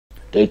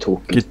They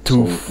took it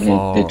too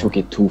far. They took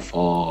it too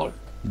far.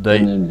 They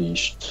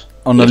Unleashed.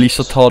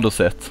 Unleashed tar då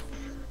sett.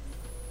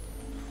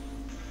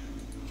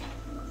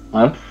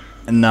 Huh?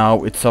 And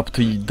now it's up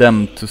to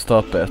them to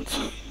stop it.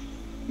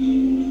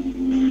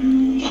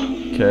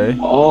 Okay.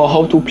 Oh,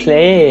 how to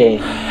play?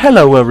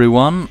 Hello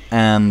everyone,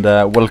 and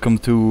welcome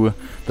to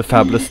the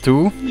Fabulous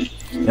 2.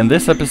 In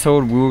this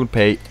episode we will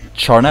play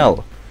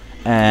Charnel.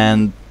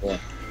 And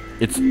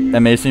it's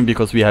amazing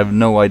because we have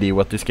no idea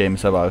what this game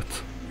is about.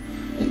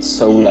 It's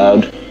so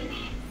loud.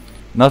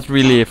 Not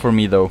really for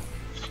me though,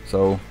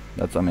 so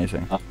that's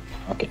amazing.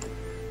 Okay.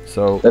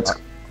 So Let's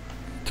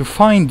to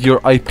find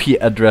your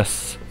IP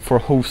address for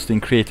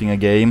hosting creating a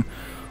game,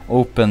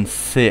 open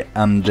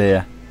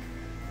CMD.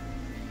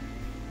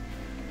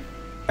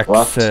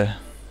 What?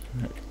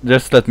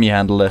 Just let me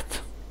handle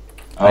it.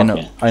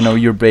 Okay. I know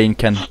your brain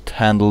can't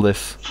handle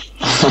this.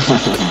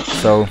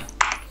 So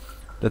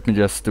let me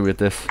just do it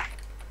this.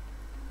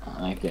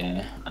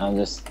 Okay, I'm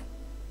just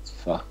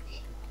fuck.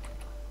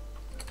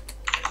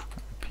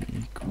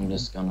 I'm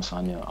just gonna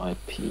find your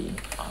IP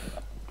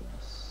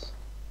address.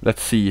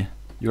 Let's see.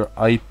 Your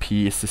IP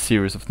is a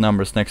series of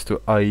numbers next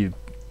to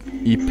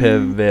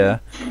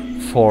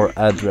IPv4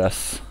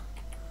 address.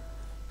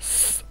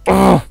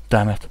 Oh,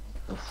 damn it.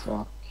 The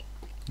fuck?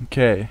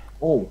 Okay.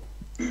 Oh,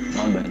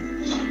 my bad.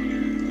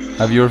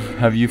 Have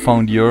you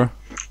found your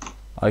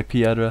IP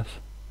address?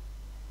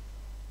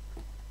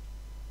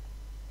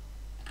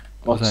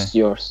 What's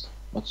yours?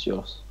 What's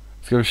yours?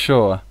 So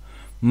sure.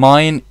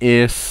 Mine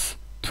is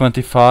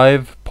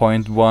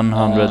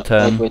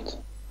 25.110. Wait.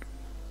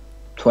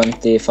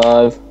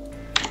 25.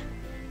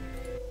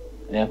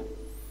 Yeah.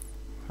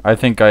 I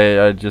think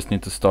I just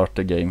need to start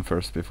the game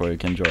first before you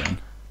can join.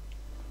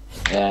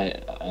 Yeah,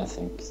 I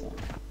think so.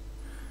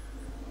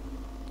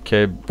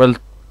 Okay, well,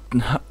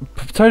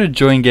 try to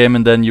join game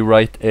and then you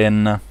write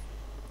in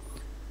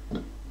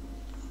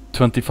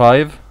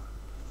 25.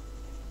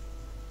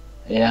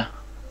 Yeah.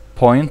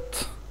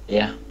 Point.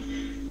 Yeah.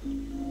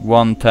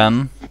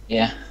 110.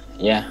 Yeah.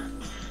 Yeah.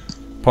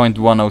 Point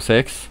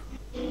 106.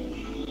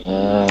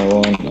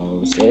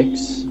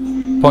 106.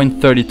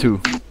 Point 32.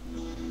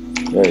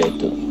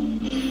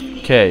 32.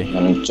 Okay. I'm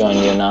gonna join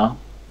you now.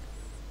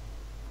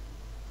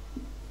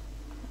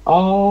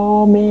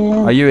 Oh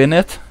man. Are you in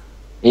it?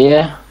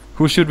 Yeah.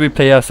 Who should we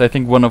play as? I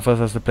think one of us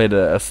has to play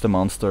as the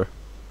monster.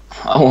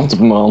 I want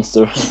the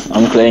monster.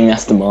 I'm playing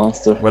as the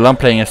monster. Well, I'm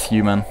playing as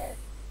human.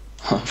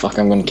 Fuck,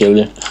 I'm gonna kill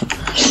you.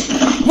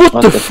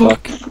 What the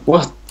fuck?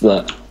 What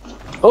the?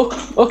 Oh!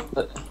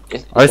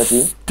 Is that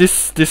you?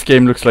 This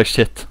game looks like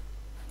shit.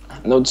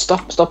 No,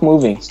 stop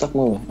moving. Stop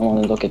moving. I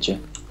wanna look at you.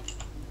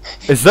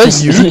 Is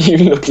that you?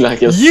 You look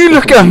like a... You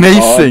look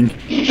amazing!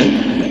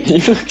 You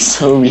look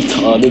so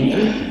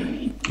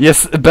retarded.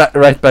 Yes,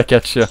 right back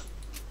at you.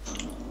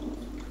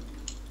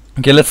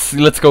 Okay,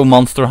 let's go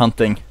monster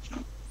hunting.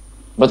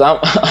 But I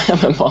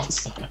am a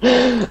monster.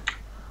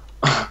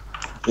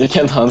 You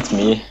can't hunt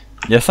me.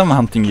 Yes, I'm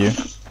hunting you.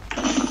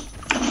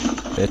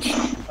 Bitch.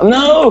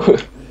 No!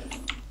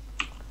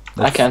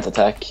 I can't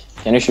attack.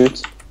 Can you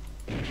shoot?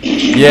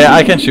 Yeah,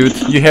 I can shoot.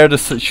 You hear the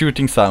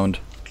shooting sound.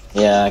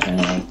 Yeah, I can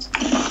hunt.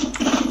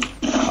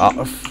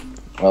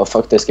 Well,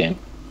 fuck this game.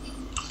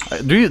 I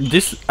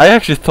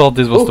actually thought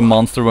this was the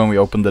monster when we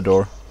opened the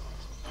door.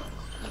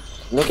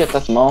 Look at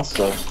that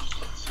monster.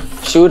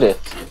 Shoot it.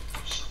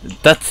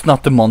 That's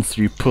not the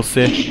monster, you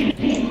pussy.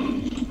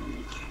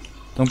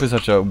 Don't be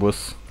such a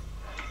wuss.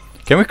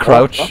 Can we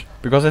crouch? What?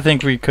 Because I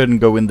think we couldn't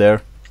go in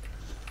there.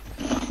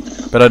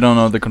 But I don't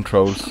know the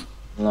controls.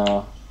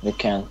 No, you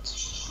can't.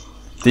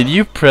 Did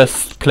you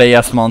press play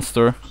as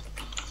monster?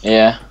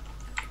 Yeah.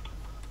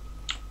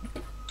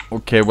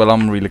 Okay, well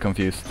I'm really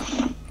confused.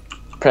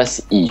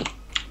 Press E.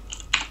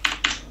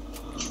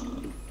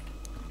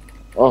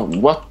 Oh,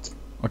 what?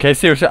 Okay,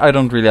 seriously, I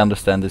don't really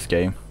understand this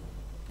game.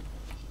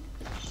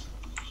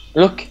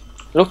 Look!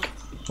 What?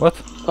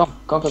 Come.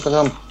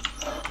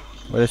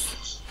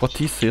 What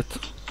is it?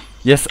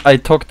 Yes, I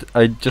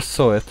just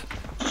saw it.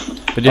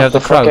 But you have to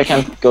crouch. I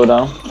can't go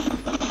down.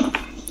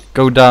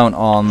 Go down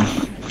on...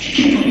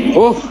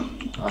 Oh!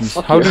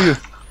 How do you...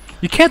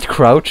 You can't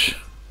crouch!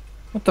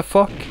 What the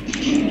fuck?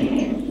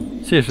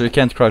 Seriously, you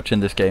can't crouch in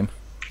this game.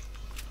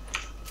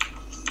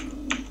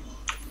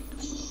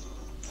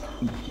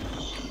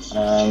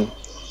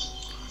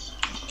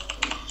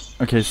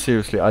 Okay,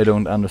 seriously, I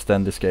don't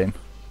understand this game.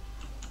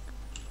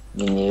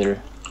 Me neither.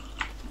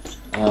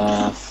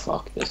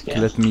 Fuck this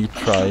game. Let me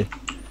try.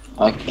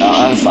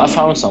 I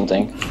found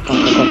something.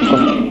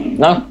 Come.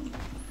 No!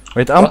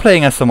 Wait, I'm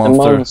playing as the The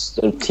monster.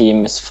 monster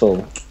team is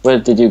full. Where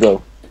did you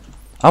go?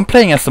 I'm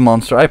playing as the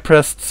monster. I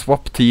pressed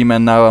swap team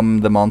and now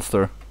I'm the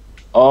monster.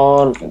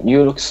 Oh,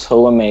 you look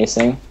so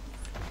amazing.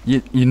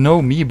 You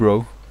know me,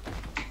 bro.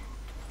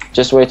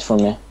 Just wait for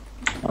me.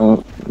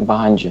 I'm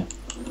behind you.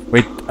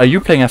 Wait, are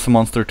you playing as the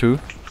monster too?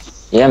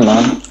 Yeah,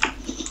 man.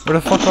 Where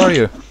the fuck are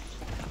you?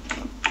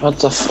 What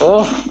the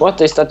oh,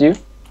 what is that you?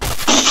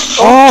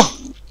 Oh!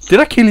 Did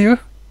I kill you?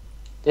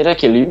 Did I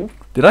kill you?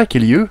 Did I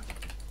kill you?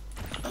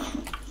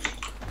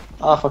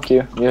 Ah, fuck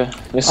you.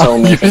 You're so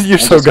amazing. You're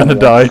so gonna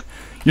die.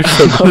 You're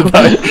so gonna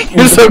die.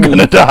 You're so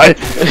gonna die.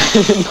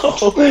 No.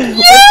 What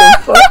the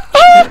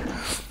fuck?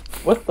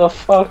 What the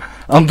fuck?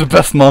 I'm the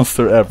best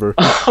monster ever.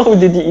 How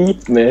did you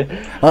eat me?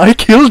 I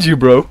killed you,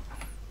 bro.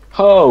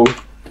 How?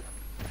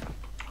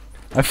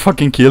 I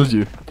fucking killed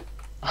you.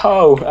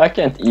 How? I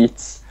can't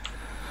eat.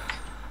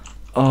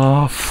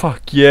 Oh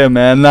fuck yeah,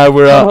 man! Now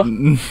we're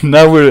on.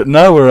 Now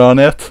we're on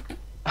it.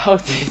 How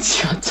did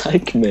you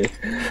attack me?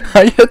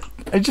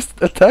 I just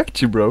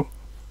attacked you, bro.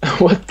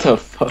 What the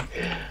fuck?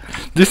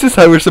 This is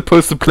how we're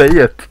supposed to play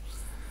it.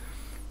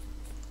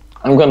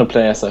 I'm gonna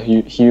play as a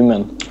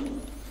human.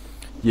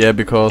 Yeah,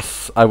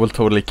 because I will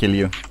totally kill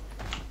you.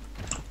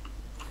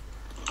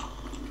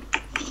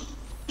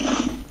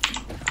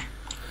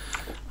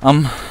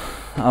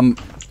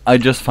 I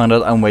just found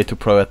out I'm way too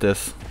pro at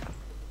this.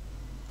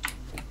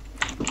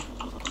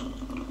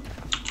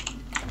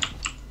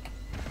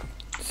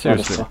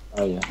 Seriously. What the fuck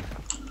are you?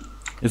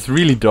 It's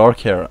really dark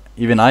here.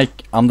 Even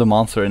I'm the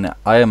monster and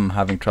I am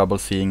having trouble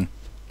seeing.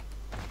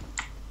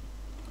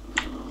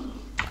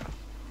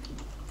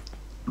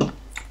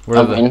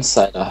 I'm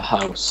inside a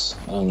house.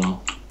 I don't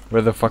know.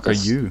 Where the fuck are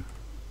you?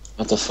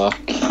 What the fuck?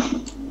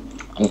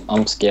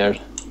 I'm scared.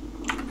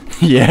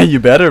 Yeah, you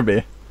better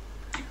be.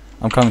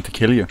 I'm coming to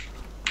kill you.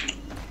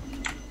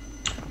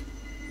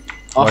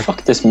 Oh, Like-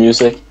 fuck this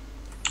music.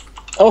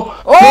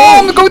 Oh! Oh,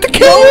 I'm going to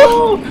kill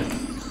Go. you!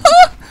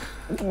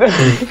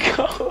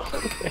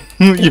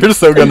 You're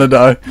so gonna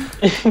die.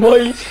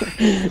 Why?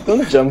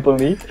 Don't jump on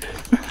me.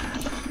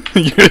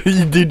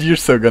 You're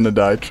so gonna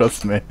die,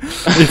 trust me.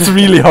 It's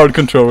really hard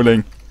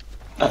controlling.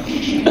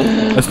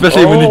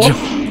 Especially when you jump.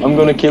 I'm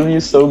gonna kill you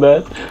so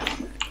bad.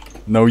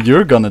 No,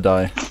 you're gonna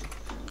die.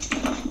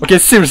 Okay,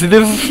 seriously,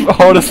 this is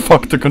hard as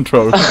fuck to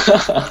control.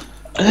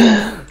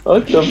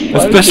 What the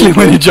fuck? Especially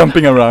when you're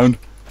jumping around.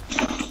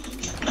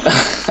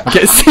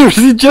 Okay,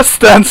 seriously, just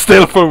stand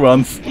still for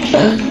once.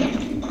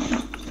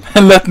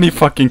 And let me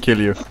fucking kill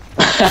you.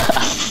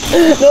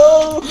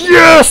 No!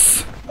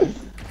 Yes!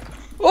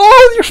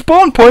 Oh, your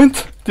spawn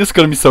point! This is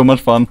gonna be so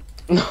much fun.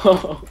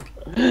 No!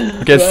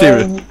 Okay,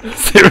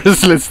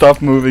 seriously,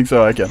 stop moving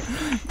so I can.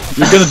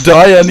 You're gonna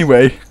die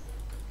anyway.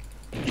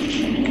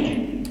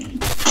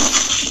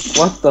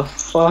 What the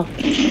fuck?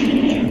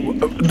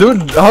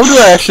 Dude, how do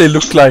I actually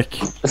look like?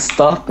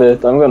 Stop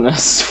it, I'm gonna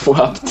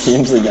swap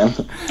teams again.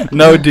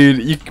 No,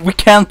 dude, we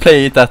can't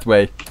play it that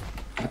way.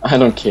 I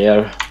don't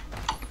care.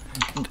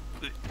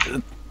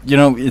 You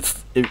know,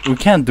 we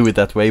can't do it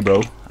that way,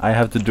 bro. I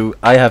have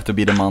to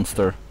be the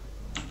monster.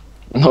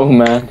 No,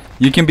 man.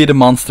 You can be the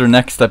monster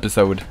next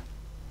episode.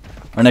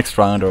 Or next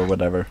round or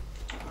whatever.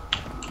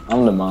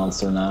 I'm the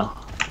monster now.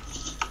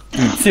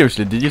 Dude,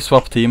 seriously, did you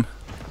swap team?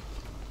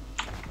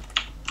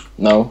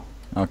 No.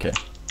 Okay.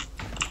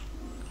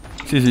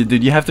 Seriously,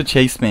 dude, you have to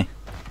chase me.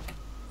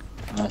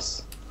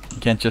 Nice.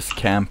 You can't just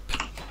camp.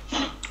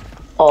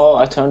 Oh,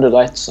 I turned the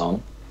lights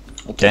on.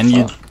 What the Can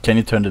you fuck?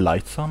 turn the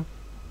lights on?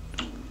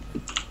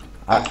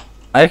 I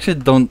actually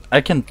don't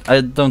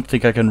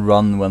think I can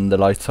run when the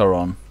lights are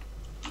on.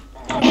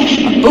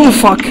 Oh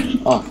fuck!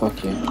 Oh,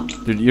 fuck you.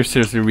 Dude, you're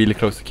seriously really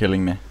close to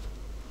killing me.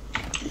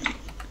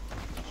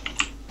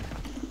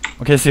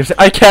 Okay, seriously,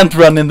 I can't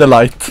run in the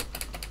light.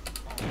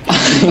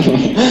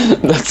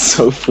 That's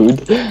so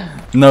food.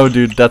 No,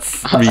 dude,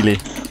 that's really.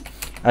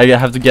 I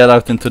have to get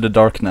out into the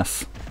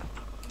darkness.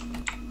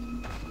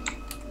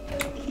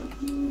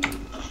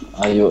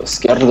 Are you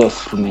scared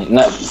of me?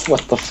 No,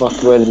 what the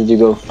fuck? Where did you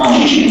go?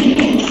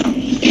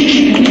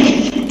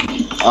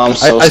 I'm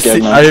so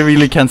scared now. I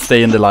really can't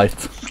stay in the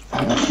light.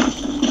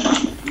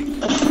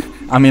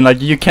 I mean,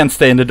 like, you can't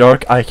stay in the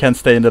dark, I can't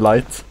stay in the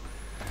light.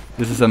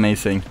 This is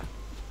amazing.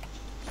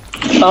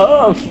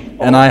 Oh,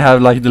 And I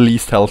have, like, the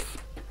least health.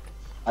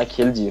 I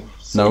killed you.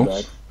 So No.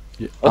 bad.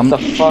 What the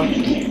fuck?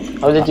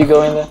 How did you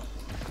go in there?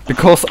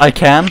 Because I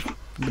can.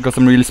 Because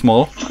I'm really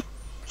small.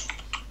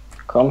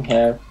 Come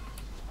here.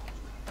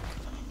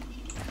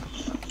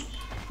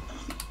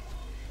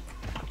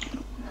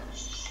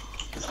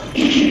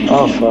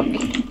 Oh fuck.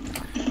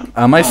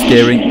 Am I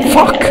scaring?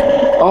 Fuck!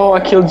 Oh, I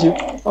killed you.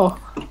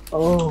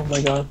 Oh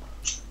my god.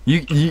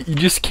 You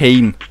just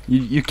came.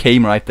 You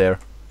came right there.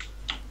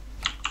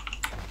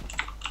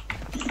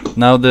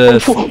 Now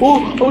the...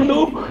 Oh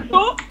no!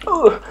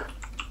 Oh.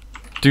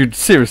 Dude,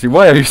 seriously,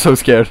 why are you so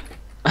scared?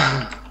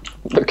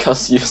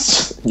 Because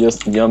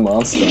you're a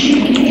monster.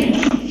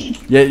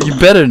 Yeah,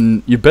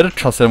 you better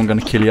trust that I'm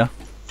gonna kill ya.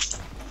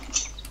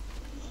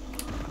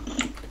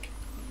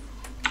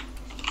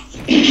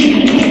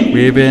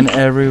 We've been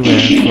everywhere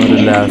for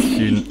the last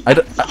few...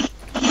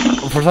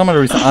 for some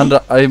other reason,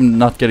 I'm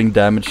not getting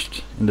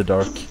damaged in the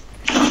dark.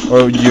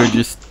 Or you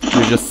just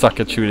suck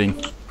at shooting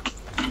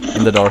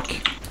in the dark.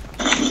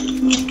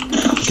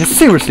 Okay,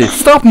 seriously,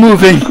 stop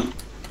moving!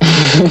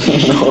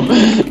 No.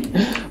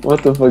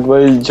 What the fuck? Why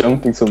are you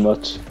jumping so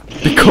much?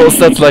 Because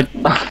that's like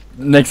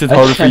makes it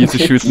harder for you to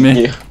shoot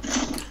me.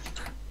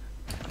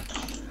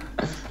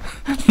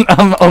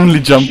 I'm only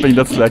jumping.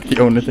 That's like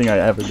the only thing I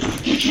ever do.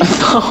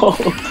 No.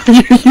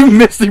 You're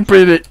missing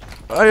pretty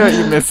Why are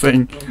you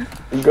missing?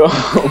 Go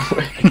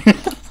away.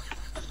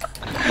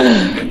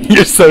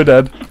 You're so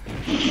dead.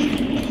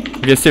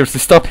 Okay, seriously,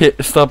 stop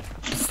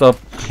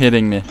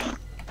hitting me.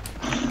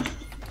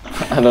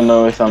 I don't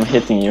know if I'm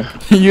hitting you.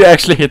 You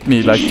actually hit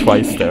me like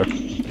twice there.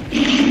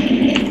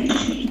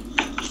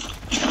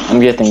 I'm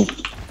getting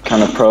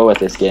kind of pro at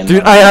this game.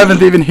 Dude, I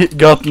haven't even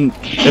gotten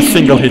a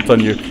single hit on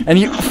you. And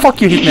you hit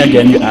me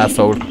again, you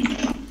asshole.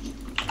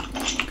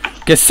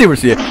 Okay,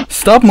 seriously,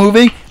 stop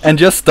moving and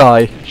just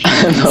die.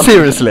 No.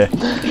 Seriously.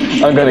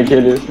 I'm gonna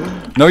kill you.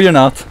 No, you're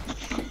not.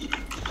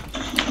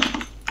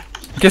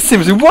 Okay,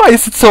 seriously, why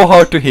is it so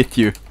hard to hit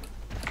you?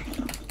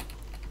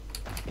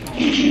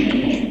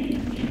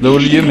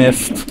 Lol, you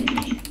missed.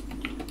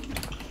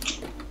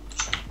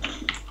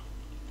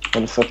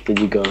 Where the fuck did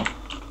you go?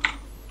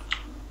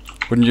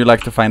 Wouldn't you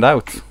like to find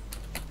out?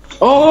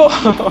 Oh!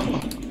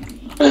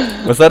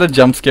 Was that a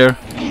jump scare?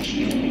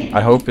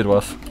 I hope it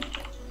was.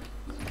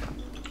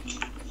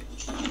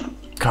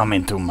 Come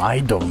into my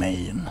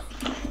domain.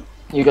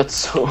 You got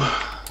so...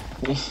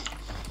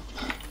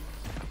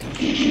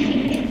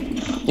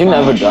 You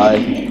never die.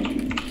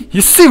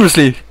 You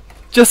seriously?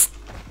 Just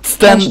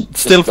stand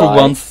still just for die,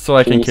 once so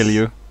I can please. kill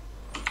you.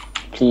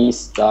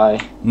 Please die.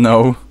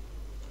 No.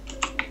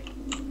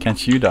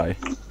 Can't you die?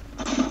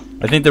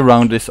 I think the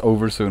round is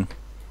over soon.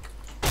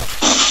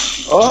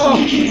 Oh!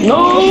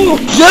 No!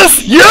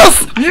 Yes!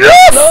 Yes!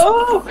 Yes!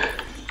 No!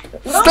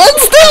 Stand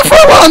still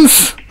for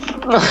once!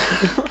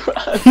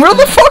 Where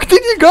the fuck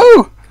did you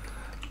go?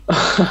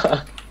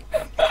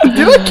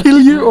 Did I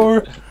kill you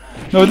or...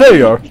 No, there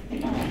you are.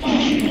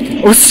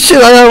 Oh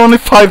shit, I have only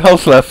 5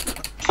 health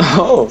left.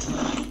 Oh!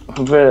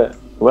 Where?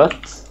 What?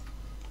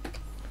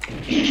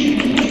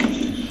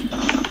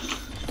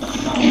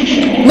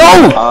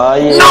 No! Ah,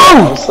 yeah,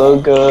 No! I'm so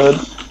good.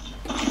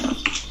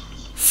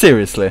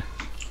 Seriously.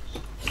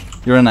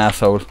 You're an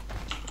asshole.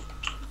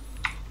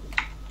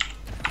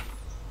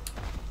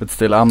 But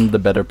still, I'm the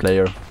better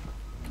player.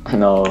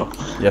 No.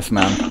 Yes,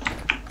 man.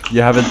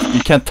 You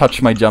can't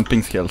touch my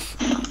jumping skills.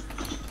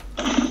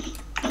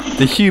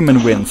 The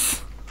human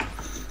wins.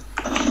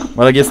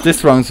 Well, I guess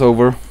this round's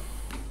over.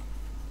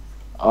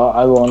 Oh,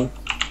 I won.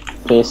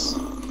 Please.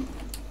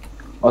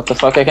 What the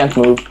fuck? I can't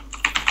move.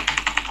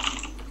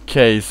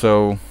 Okay,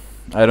 so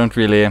I don't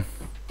really...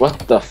 What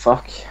the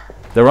fuck?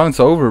 The round's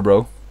over,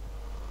 bro.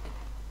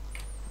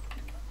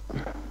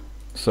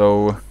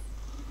 So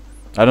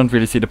I don't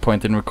really see the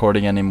point in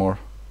recording anymore.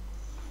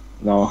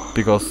 No.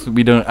 Because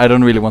I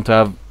don't really want to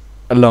have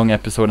a long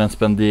episode and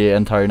spend the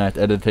entire night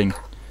editing.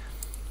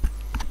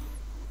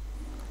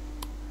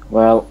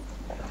 Well...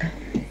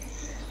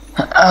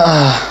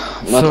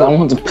 but So- I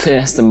want to play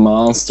as the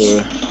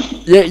monster.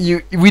 Yeah,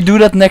 we do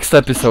that next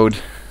episode.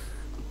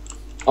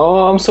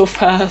 Oh, I'm so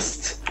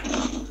fast.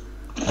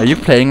 Are you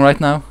playing right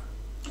now?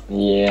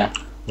 Yeah.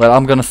 Well,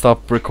 I'm gonna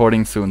stop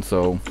recording soon,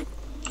 so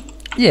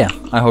yeah,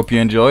 I hope you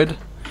enjoyed.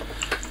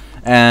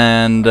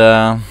 And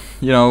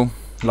you know,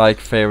 like,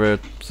 favorite,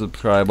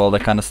 subscribe, all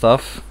that kind of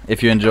stuff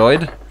if you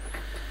enjoyed.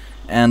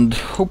 And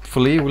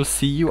hopefully we'll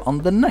see you on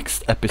the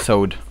next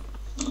episode.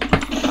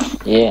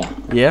 Yeah.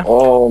 Yeah?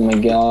 Oh my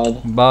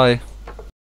god. Bye.